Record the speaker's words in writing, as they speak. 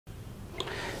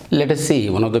Let us see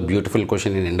one of the beautiful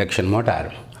question in induction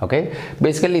motor. Okay,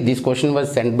 basically this question was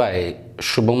sent by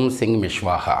Shubham Singh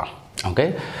Mishwaha.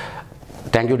 Okay,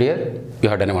 thank you dear, you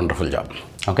have done a wonderful job.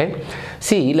 Okay,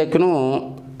 see, like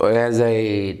as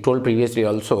I told previously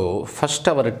also, first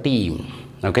our team,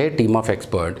 okay, team of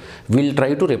expert will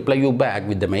try to reply you back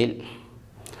with the mail.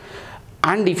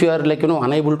 And if you are like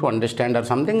unable to understand or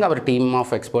something, our team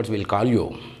of experts will call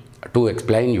you to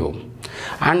explain you.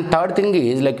 And third thing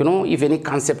is like if any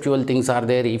conceptual things are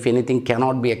there, if anything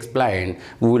cannot be explained,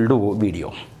 we will do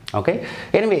video. Okay,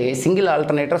 anyway, single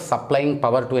alternator supplying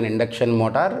power to an induction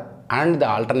motor and the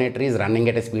alternator is running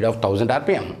at a speed of 1000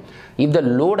 rpm. If the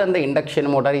load on the induction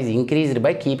motor is increased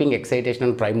by keeping excitation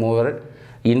and prime mover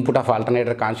input of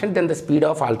alternator constant, then the speed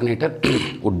of alternator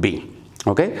would be.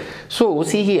 Okay, so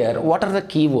see here, what are the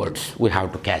keywords we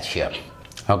have to catch here?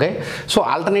 Okay, so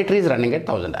alternator is running at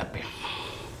 1000 rpm.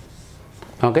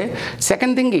 Okay,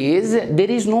 second thing is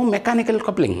there is no mechanical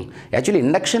coupling. Actually,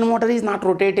 induction motor is not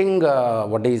rotating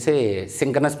what do you say,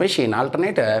 synchronous machine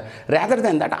alternator. Rather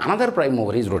than that, another prime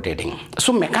mover is rotating.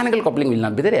 So mechanical coupling will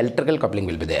not be there, electrical coupling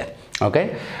will be there.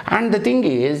 Okay, and the thing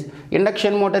is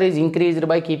induction motor is increased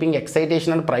by keeping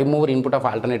excitation and prime mover input of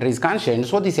alternator is constant.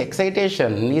 So this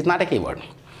excitation is not a keyword.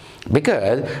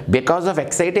 Because of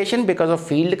excitation, because of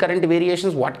field current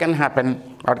variations, what can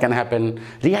happen?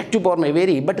 Reactive power may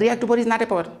vary, but reactive power is not a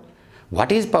power.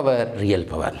 What is power? Real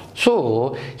power.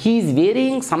 So he is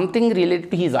varying something related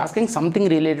to, he is asking something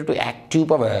related to active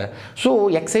power.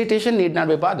 So excitation need not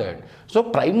be bothered. So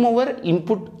prime mover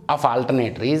input of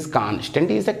alternator is constant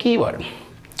is the keyword.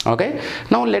 Okay.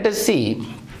 Now let us see.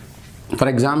 For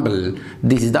example,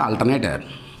 this is the alternator.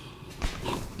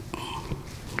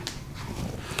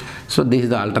 So this is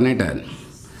the alternator.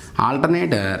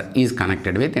 Alternator is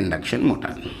connected with induction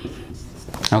motor.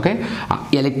 Okay,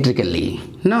 electrically.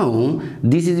 Now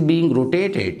this is being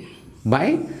rotated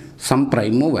by some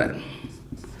prime mover,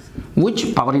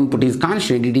 which power input is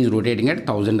constant. It is rotating at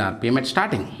 1000 rpm at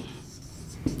starting,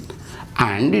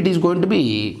 and it is going to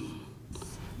be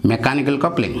mechanical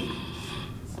coupling.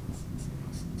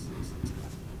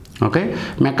 Okay,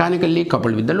 mechanically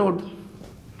coupled with the load.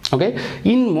 Okay,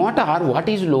 in motor, what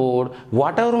is load?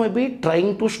 Whatever may be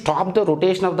trying to stop the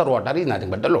rotation of the rotor is nothing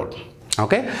but the load.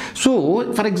 Okay,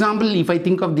 so for example, if I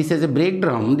think of this as a brake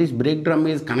drum, this brake drum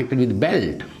is connected with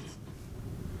belt.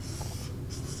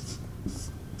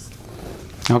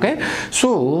 Okay,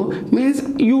 so means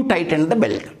you tighten the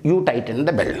belt,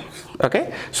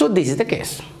 okay, so this is the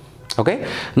case. Okay,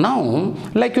 now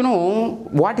like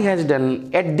what he has done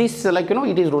at this, like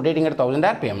it is rotating at 1000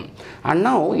 rpm, and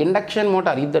now induction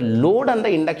motor, if the load on the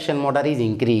induction motor is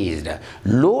increased,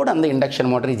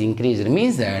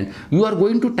 means that you are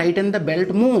going to tighten the belt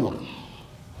more.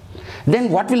 Then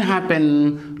what will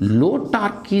happen? Load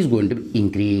torque is going to be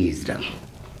increased.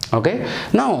 Okay,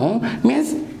 now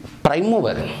means prime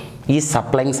mover is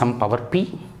supplying some power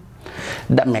P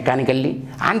mechanically,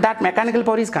 and that mechanical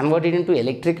power is converted into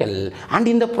electrical, and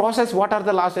in the process what are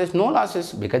the losses? No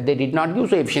losses, because they did not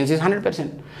use, so efficiency is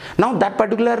 100%. Now that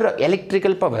particular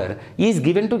electrical power is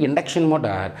given to induction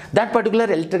motor, that particular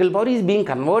electrical power is being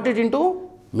converted into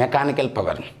mechanical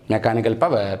power,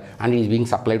 and is being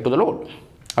supplied to the load.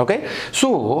 Okay,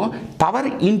 so power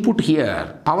input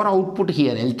here, power output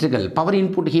here, electrical, power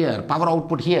input here, power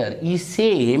output here is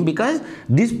same, because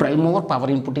this prime mover power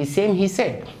input is same, he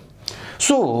said.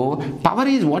 So power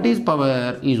is, what is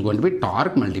power? Is going to be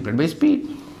torque multiplied by speed.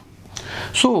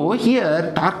 So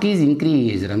here torque is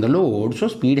increased on the load, so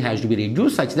speed has to be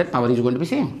reduced such that power is going to be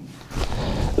same.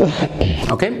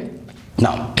 Okay,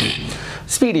 now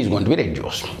speed is going to be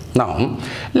reduced. Now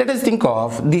let us think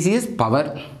of, this is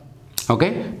power.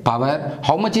 Okay, power,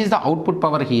 how much is the output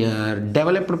power here?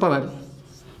 Developed power.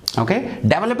 Okay,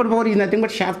 developed power is nothing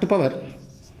but shaft power.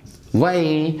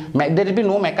 Why? There will be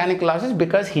no mechanical losses,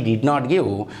 because he did not give.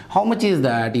 How much is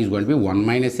that? Is going to be 1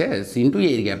 minus S into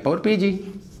air gap power Pg.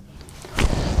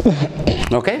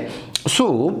 Okay,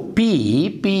 so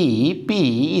P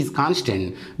is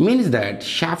constant, means that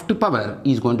shaft power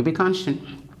is going to be constant.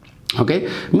 Okay,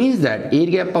 means that air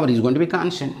gap power is going to be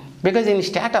constant, because in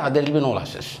stator there will be no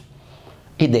losses.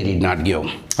 They did not give.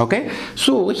 Okay,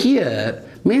 so here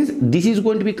means this is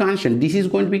going to be constant,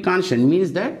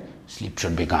 means that slip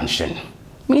should be constant.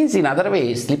 Means in other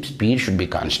way, slip speed should be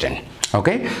constant.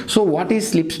 Okay, so what is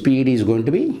slip speed? Is going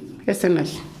to be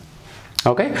SNS.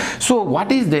 Okay, so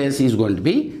what is this? Is going to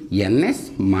be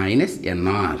NS minus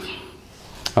NR.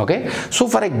 Okay, so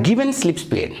for a given slip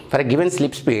speed,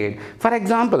 for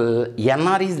example,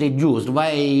 NR is reduced,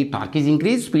 why? Torque is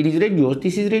increased, speed is reduced,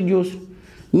 this is reduced,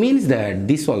 means that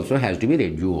this also has to be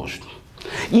reduced.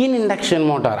 In induction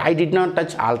motor, I did not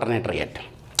touch alternator yet.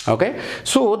 Okay,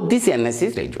 so this NS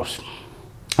is reduced.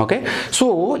 Okay,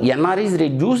 so NR is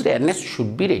reduced, NS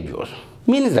should be reduced.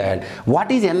 Means that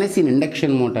what is NS in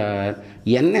induction motor?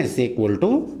 NS equal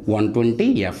to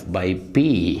 120 F by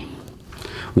P.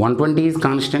 120 is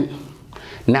constant.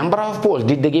 Number of poles,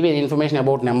 did they give any information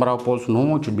about number of poles?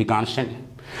 No, it should be constant.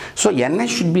 So NS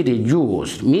should be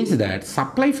reduced, means that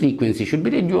supply frequency should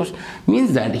be reduced,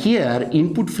 means that here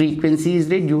input frequency is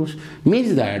reduced,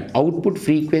 means that output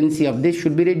frequency of this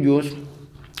should be reduced.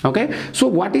 Okay, so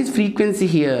what is frequency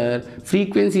here?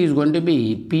 Frequency is going to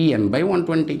be Pn by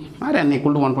 120 or n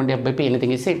equal to 120 F by P,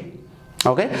 anything is same.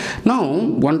 Okay, now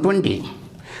 120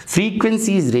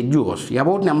 frequency is reduced.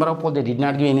 About number of poles they did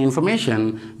not give any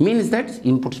information, means that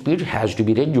input speed has to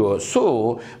be reduced.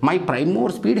 So my prime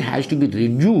mover speed has to be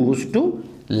reduced to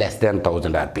less than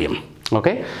 1000 rpm.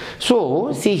 Okay,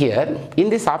 so see here, in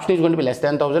this option is going to be less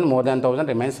than 1000, more than 1000,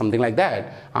 remains something like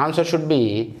that. Answer should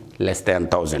be less than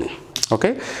 1000.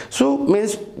 Okay, so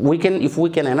means we can, if we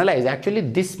can analyze, actually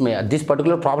this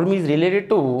particular problem is related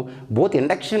to both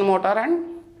induction motor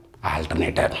and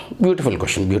alternator. Beautiful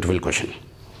question, beautiful question.